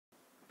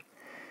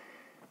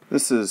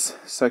This is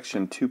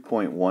section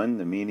 2.1,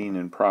 the meaning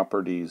and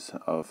properties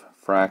of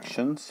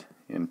fractions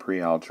in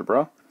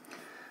pre-algebra.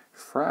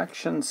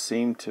 Fractions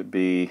seem to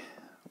be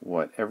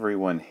what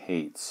everyone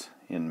hates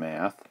in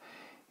math,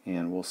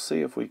 and we'll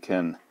see if we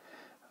can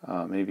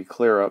maybe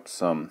clear up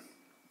some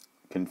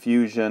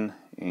confusion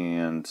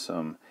and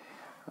some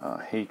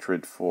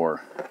hatred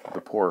for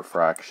the poor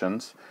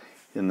fractions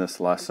in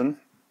this lesson.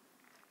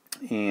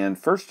 And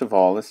first of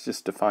all, let's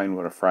just define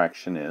what a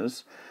fraction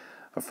is.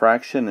 A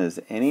fraction is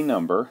any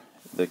number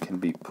that can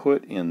be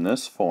put in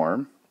this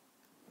form.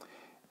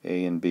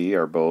 A and B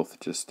are both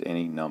just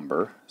any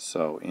number.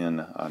 So in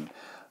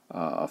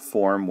a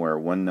form where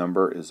one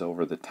number is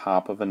over the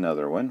top of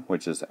another one,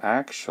 which is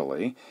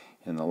actually,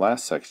 in the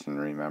last section,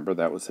 remember,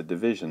 that was a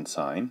division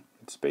sign.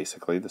 It's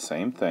basically the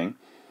same thing.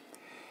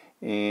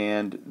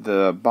 And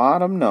the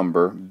bottom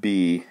number,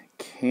 B,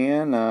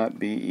 cannot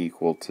be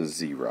equal to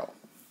 0.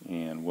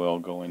 And we'll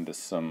go into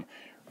some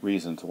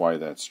reasons why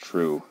that's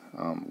true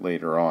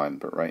later on,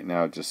 but right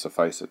now just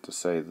suffice it to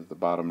say that the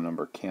bottom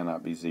number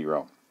cannot be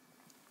 0.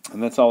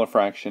 And that's all a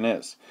fraction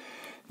is.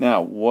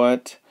 Now,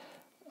 what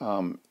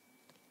do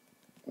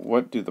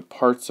the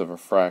parts of a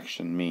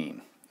fraction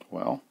mean?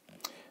 Well,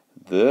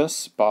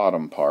 this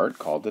bottom part,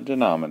 called the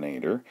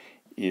denominator,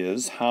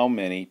 is how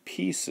many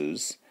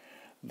pieces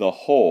the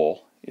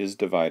whole is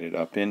divided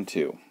up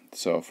into.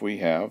 So if we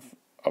have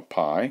a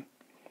pie,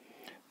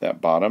 that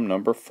bottom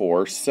number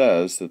 4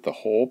 says that the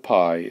whole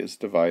pie is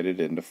divided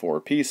into 4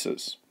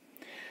 pieces.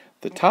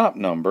 The top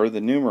number,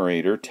 the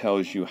numerator,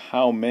 tells you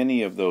how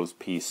many of those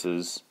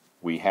pieces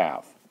we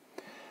have.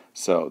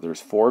 So there's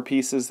 4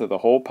 pieces of the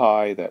whole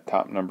pie. That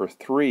top number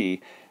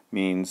 3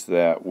 means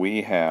that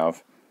we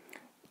have,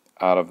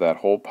 out of that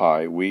whole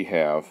pie, we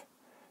have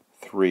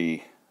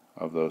 3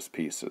 of those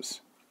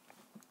pieces.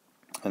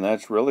 And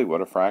that's really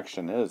what a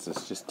fraction is.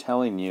 It's just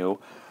telling you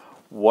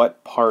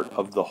what part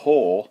of the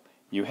whole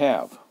you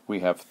have. We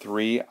have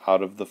 3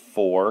 out of the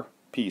 4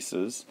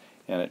 pieces,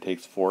 and it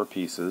takes 4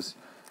 pieces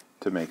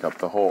to make up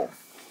the whole.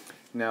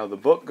 Now the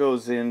book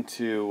goes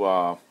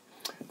into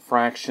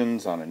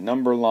fractions on a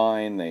number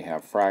line. They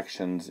have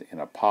fractions in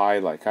a pie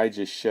like I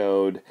just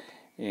showed,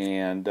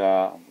 and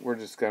I'm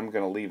going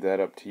to leave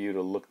that up to you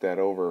to look that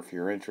over if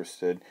you're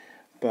interested.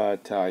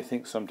 But I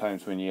think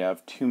sometimes when you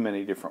have too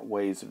many different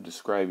ways of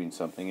describing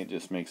something, it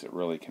just makes it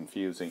really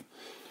confusing.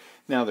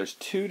 Now there's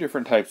 2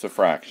 different types of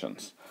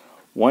fractions.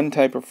 One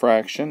type of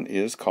fraction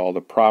is called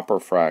a proper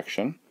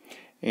fraction,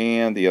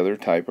 and the other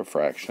type of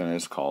fraction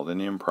is called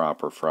an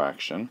improper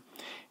fraction.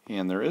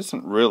 And there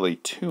isn't really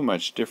too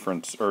much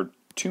difference or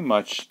too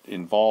much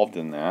involved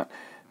in that.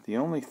 The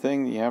only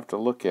thing you have to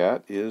look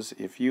at is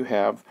if you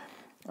have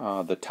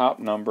the top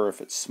number, if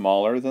it's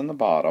smaller than the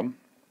bottom,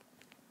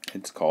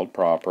 it's called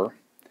proper.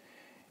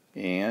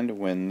 And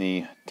when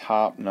the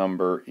top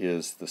number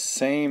is the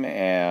same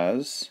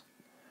as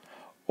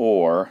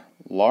or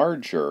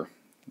larger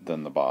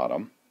than the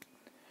bottom,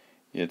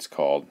 it's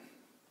called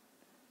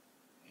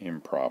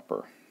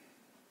improper.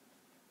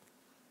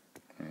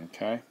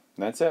 Okay,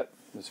 that's it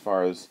as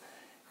far as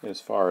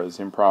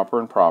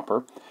improper and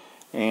proper.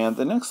 And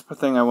the next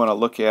thing I want to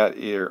look at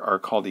are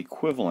called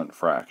equivalent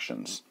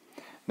fractions.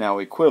 Now,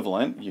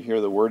 equivalent, you hear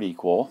the word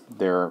equal,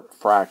 they're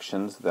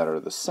fractions that are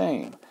the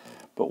same.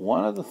 But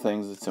one of the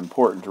things that's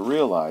important to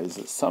realize is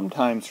that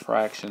sometimes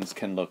fractions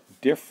can look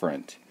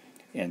different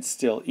and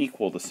still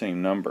equal the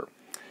same number.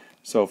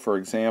 So, for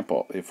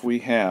example, if we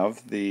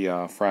have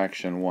the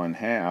fraction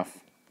 1/2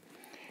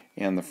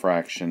 and the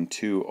fraction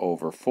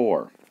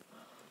 2/4,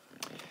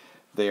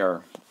 they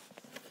are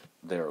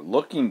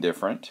looking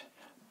different,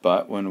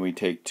 but when we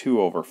take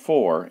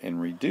 2/4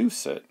 and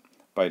reduce it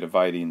by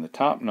dividing the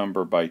top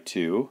number by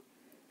 2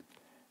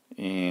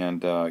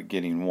 and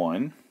getting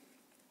 1,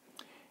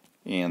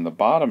 and the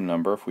bottom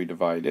number, if we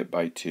divide it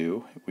by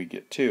 2, we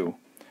get 2.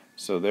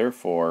 So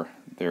therefore,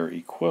 they're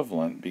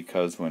equivalent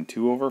because when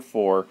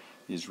 2/4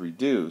 is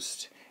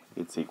reduced,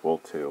 it's equal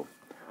to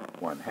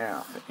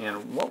 1/2.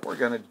 And what we're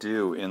going to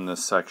do in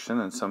this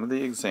section and some of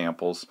the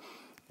examples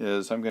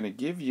is I'm going to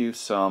give you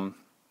some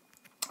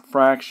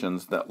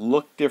fractions that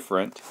look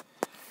different,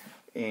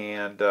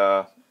 and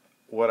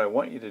what I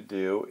want you to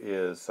do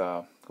is,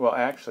 well,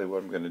 actually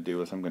what I'm going to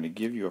do is I'm going to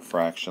give you a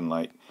fraction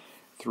like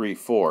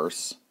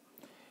 3/4,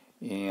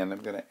 and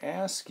I'm going to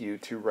ask you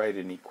to write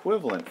an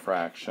equivalent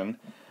fraction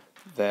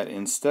that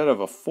instead of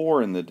a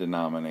 4 in the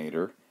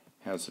denominator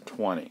has a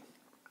 20.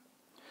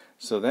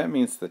 So that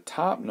means the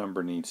top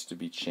number needs to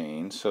be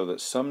changed so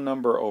that some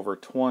number over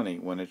 20,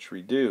 when it's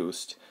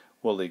reduced,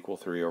 will equal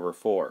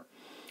 3/4.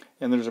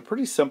 And there's a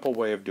pretty simple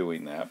way of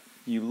doing that.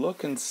 You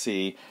look and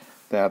see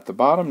that the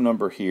bottom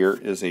number here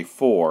is a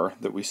 4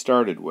 that we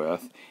started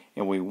with,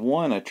 and we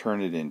want to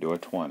turn it into a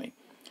 20.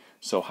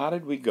 So how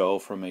did we go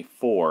from a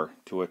 4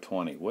 to a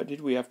 20? What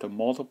did we have to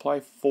multiply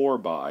 4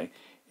 by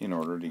in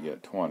order to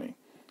get 20?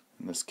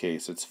 In this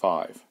case, it's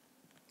 5.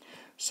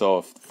 So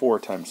if 4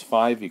 times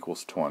 5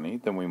 equals 20,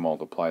 then we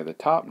multiply the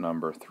top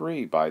number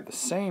 3 by the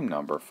same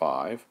number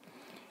 5,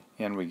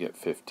 and we get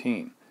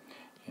 15.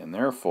 And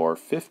therefore,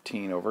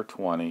 15 over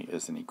 20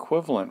 is an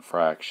equivalent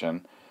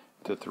fraction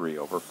to 3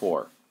 over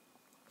 4.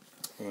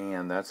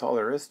 And that's all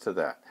there is to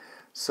that.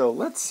 So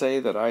let's say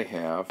that I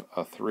have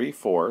a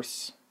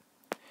 3/4,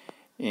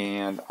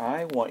 and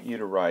I want you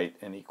to write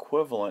an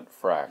equivalent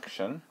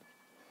fraction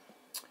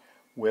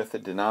with a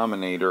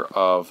denominator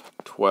of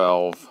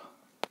 12x.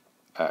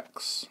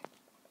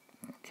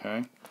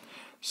 Okay?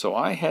 So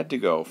I had to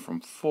go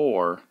from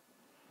 4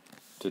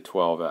 to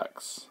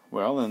 12x.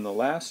 Well, in the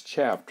last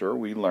chapter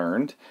we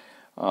learned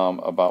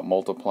about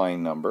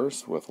multiplying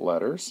numbers with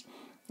letters.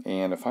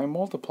 And if I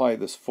multiply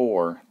this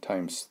 4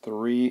 times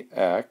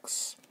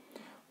 3x,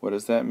 what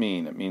does that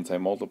mean? It means I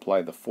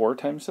multiply the 4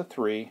 times the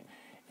 3,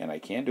 and I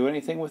can't do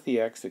anything with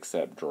the x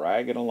except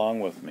drag it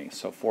along with me.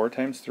 So 4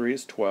 times 3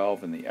 is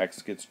 12, and the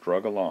x gets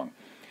drug along.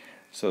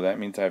 So that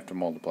means I have to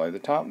multiply the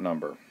top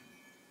number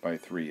by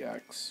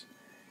 3x,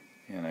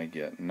 and I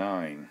get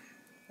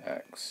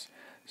 9x.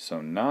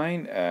 So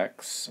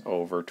 9x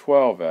over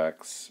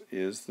 12x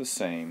is the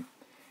same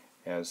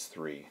as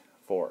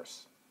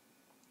 3/4.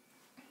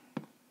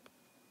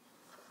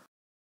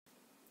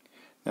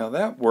 Now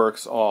that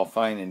works all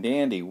fine and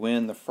dandy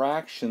when the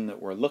fraction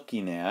that we're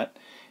looking at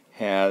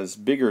has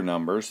bigger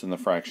numbers than the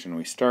fraction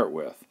we start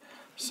with.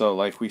 So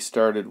like we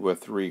started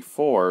with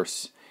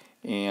 3/4,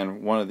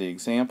 and one of the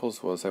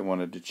examples was I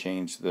wanted to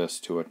change this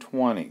to a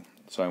 20.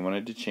 So I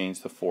wanted to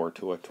change the 4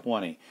 to a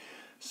 20.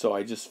 So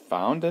I just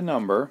found a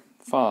number,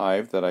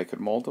 5, that I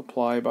could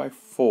multiply by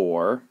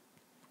 4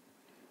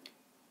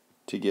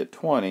 to get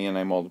 20, and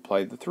I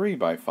multiplied the 3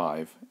 by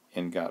 5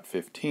 and got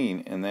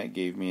 15, and that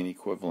gave me an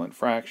equivalent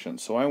fraction.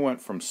 So I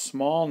went from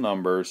small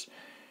numbers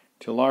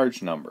to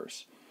large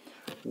numbers.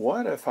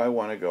 What if I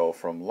want to go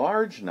from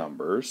large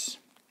numbers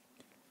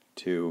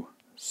to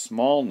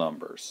small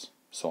numbers?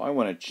 So I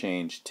want to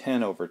change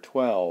 10 over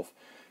 12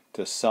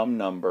 to some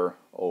number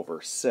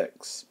over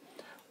 6.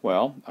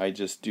 Well, I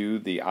just do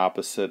the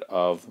opposite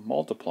of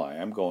multiply.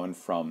 I'm going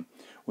from,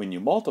 when you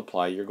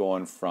multiply, you're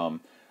going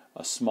from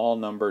a small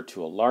number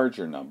to a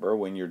larger number.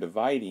 When you're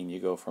dividing, you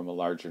go from a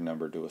larger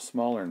number to a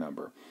smaller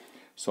number.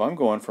 So I'm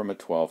going from a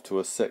 12 to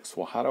a 6.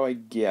 Well, how do I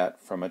get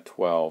from a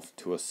 12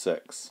 to a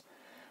 6?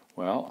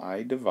 Well,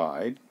 I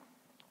divide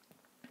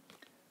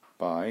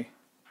by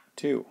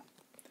 2.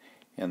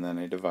 And then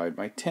I divide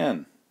my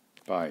 10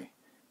 by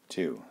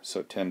 2.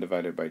 So 10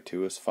 divided by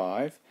 2 is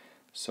 5.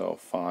 So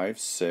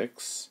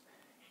 5/6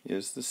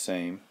 is the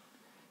same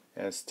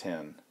as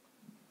 10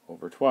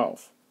 over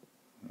 12.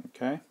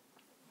 Okay?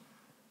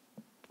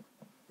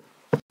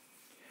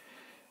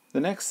 The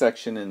next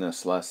section in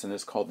this lesson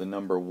is called the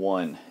number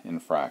 1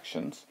 in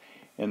fractions.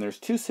 And there's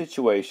two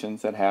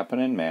situations that happen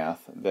in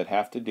math that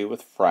have to do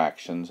with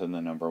fractions and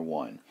the number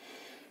 1.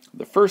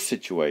 The first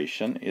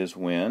situation is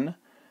when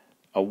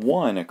a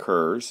 1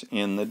 occurs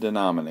in the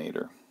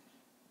denominator,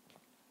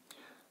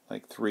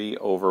 like 3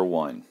 over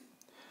 1.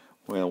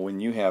 Well, when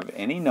you have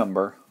any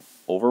number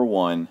over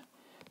 1,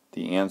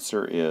 the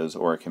answer is,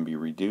 or it can be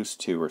reduced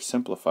to or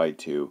simplified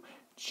to,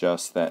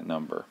 just that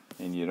number.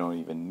 And you don't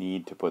even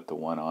need to put the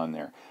 1 on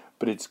there.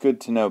 But it's good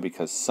to know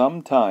because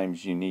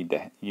sometimes you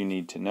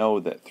need to know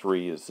that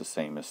 3 is the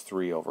same as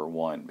 3 over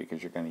 1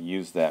 because you're going to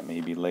use that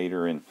maybe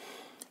later in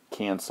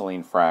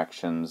canceling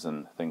fractions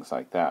and things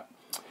like that.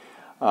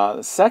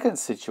 The second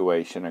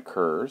situation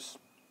occurs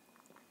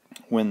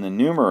when the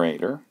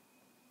numerator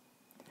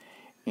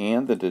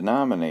and the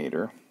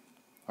denominator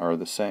are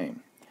the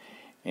same.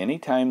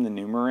 Anytime the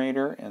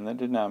numerator and the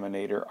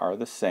denominator are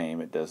the same,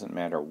 it doesn't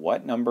matter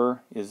what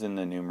number is in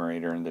the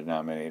numerator and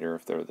denominator,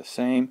 if they're the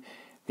same,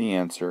 the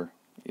answer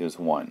is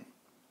 1.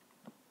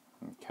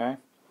 Okay?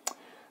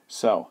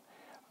 So,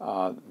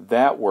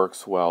 that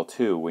works well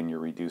too when you're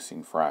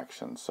reducing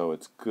fractions. So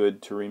it's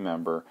good to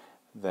remember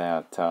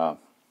that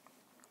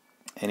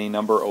any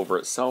number over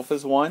itself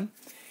is 1.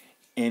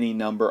 Any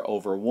number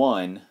over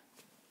 1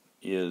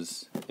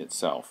 is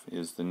itself,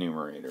 is the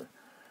numerator.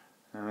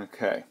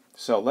 Okay,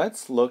 so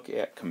let's look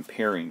at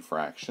comparing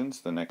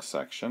fractions, the next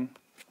section.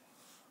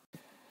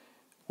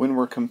 When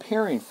we're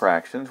comparing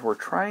fractions, we're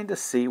trying to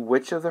see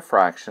which of the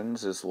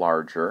fractions is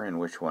larger and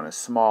which one is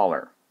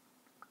smaller.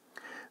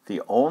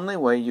 The only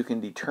way you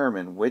can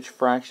determine which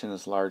fraction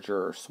is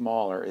larger or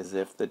smaller is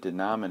if the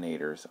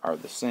denominators are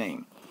the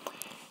same.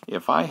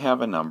 If I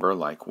have a number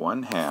like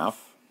 1/2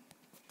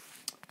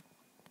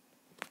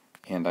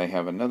 and I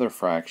have another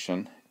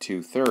fraction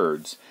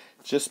 2/3,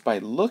 just by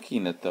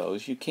looking at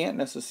those you can't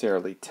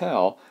necessarily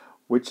tell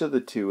which of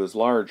the two is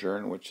larger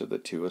and which of the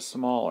two is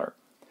smaller.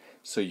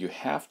 So you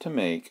have to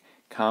make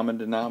common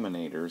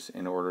denominators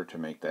in order to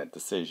make that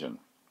decision.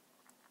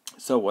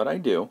 So what I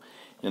do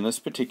in this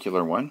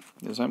particular one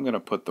is I'm going to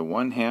put the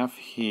 1/2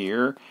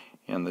 here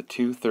and the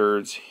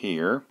 2/3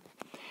 here,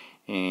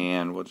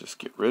 and we'll just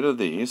get rid of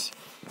these.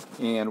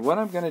 And what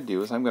I'm going to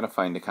do is I'm going to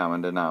find a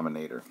common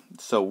denominator.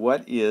 So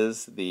what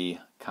is the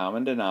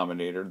common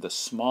denominator, the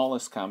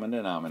smallest common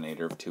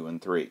denominator of 2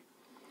 and 3?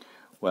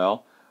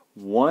 Well,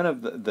 one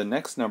of the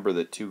next number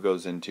that 2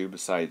 goes into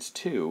besides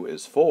 2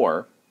 is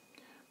 4,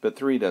 but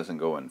 3 doesn't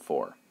go in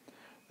 4.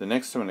 The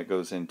next one it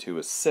goes into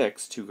is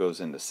 6. 2 goes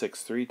into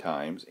 6 3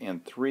 times,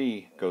 and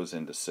 3 goes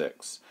into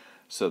 6.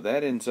 So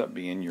that ends up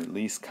being your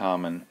least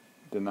common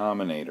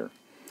denominator.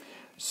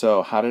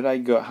 So how do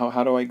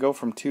I go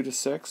from 2 to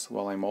 6?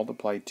 Well, I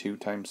multiply 2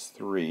 times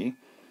 3,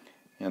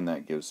 and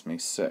that gives me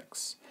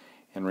 6.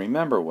 And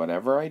remember,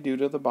 whatever I do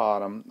to the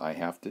bottom, I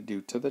have to do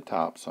to the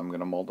top, so I'm going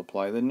to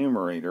multiply the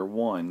numerator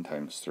 1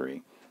 times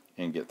 3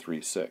 and get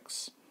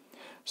 3/6.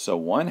 So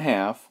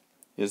 1/2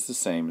 is the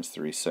same as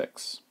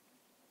 3/6.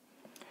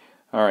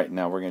 Alright,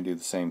 now we're going to do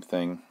the same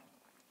thing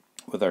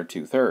with our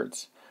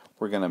 2/3.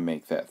 We're going to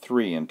make that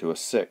 3 into a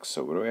 6.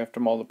 So what do we have to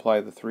multiply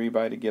the 3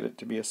 by to get it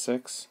to be a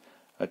 6?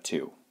 A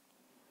 2.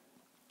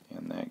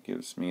 And that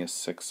gives me a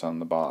 6 on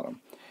the bottom.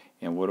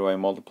 And what do I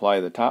multiply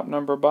the top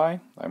number by?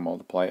 I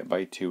multiply it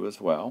by 2 as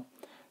well.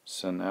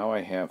 So now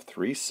I have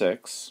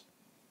 3/6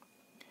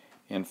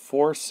 and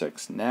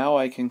 4/6. Now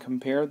I can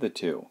compare the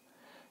two.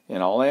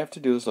 And all I have to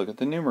do is look at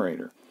the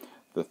numerator.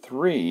 The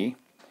 3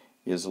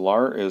 is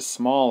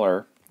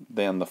smaller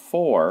than the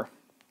 4,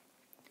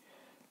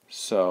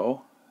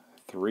 so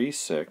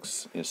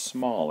 3/6 is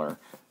smaller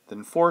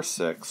than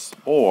 4/6.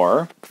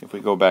 Or, if we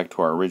go back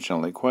to our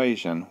original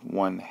equation,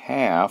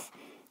 1/2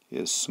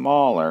 is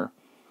smaller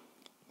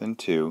than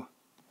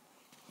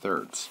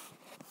 2/3.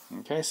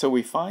 Okay, so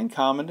we find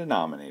common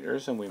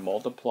denominators and we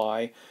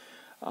multiply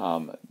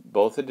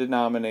both the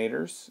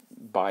denominators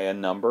by a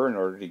number in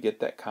order to get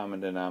that common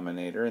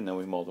denominator, and then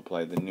we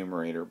multiply the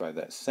numerator by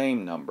that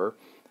same number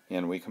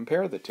and we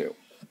compare the two.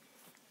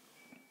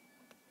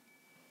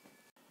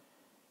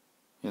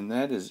 And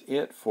that is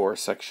it for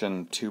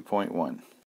section 2.1.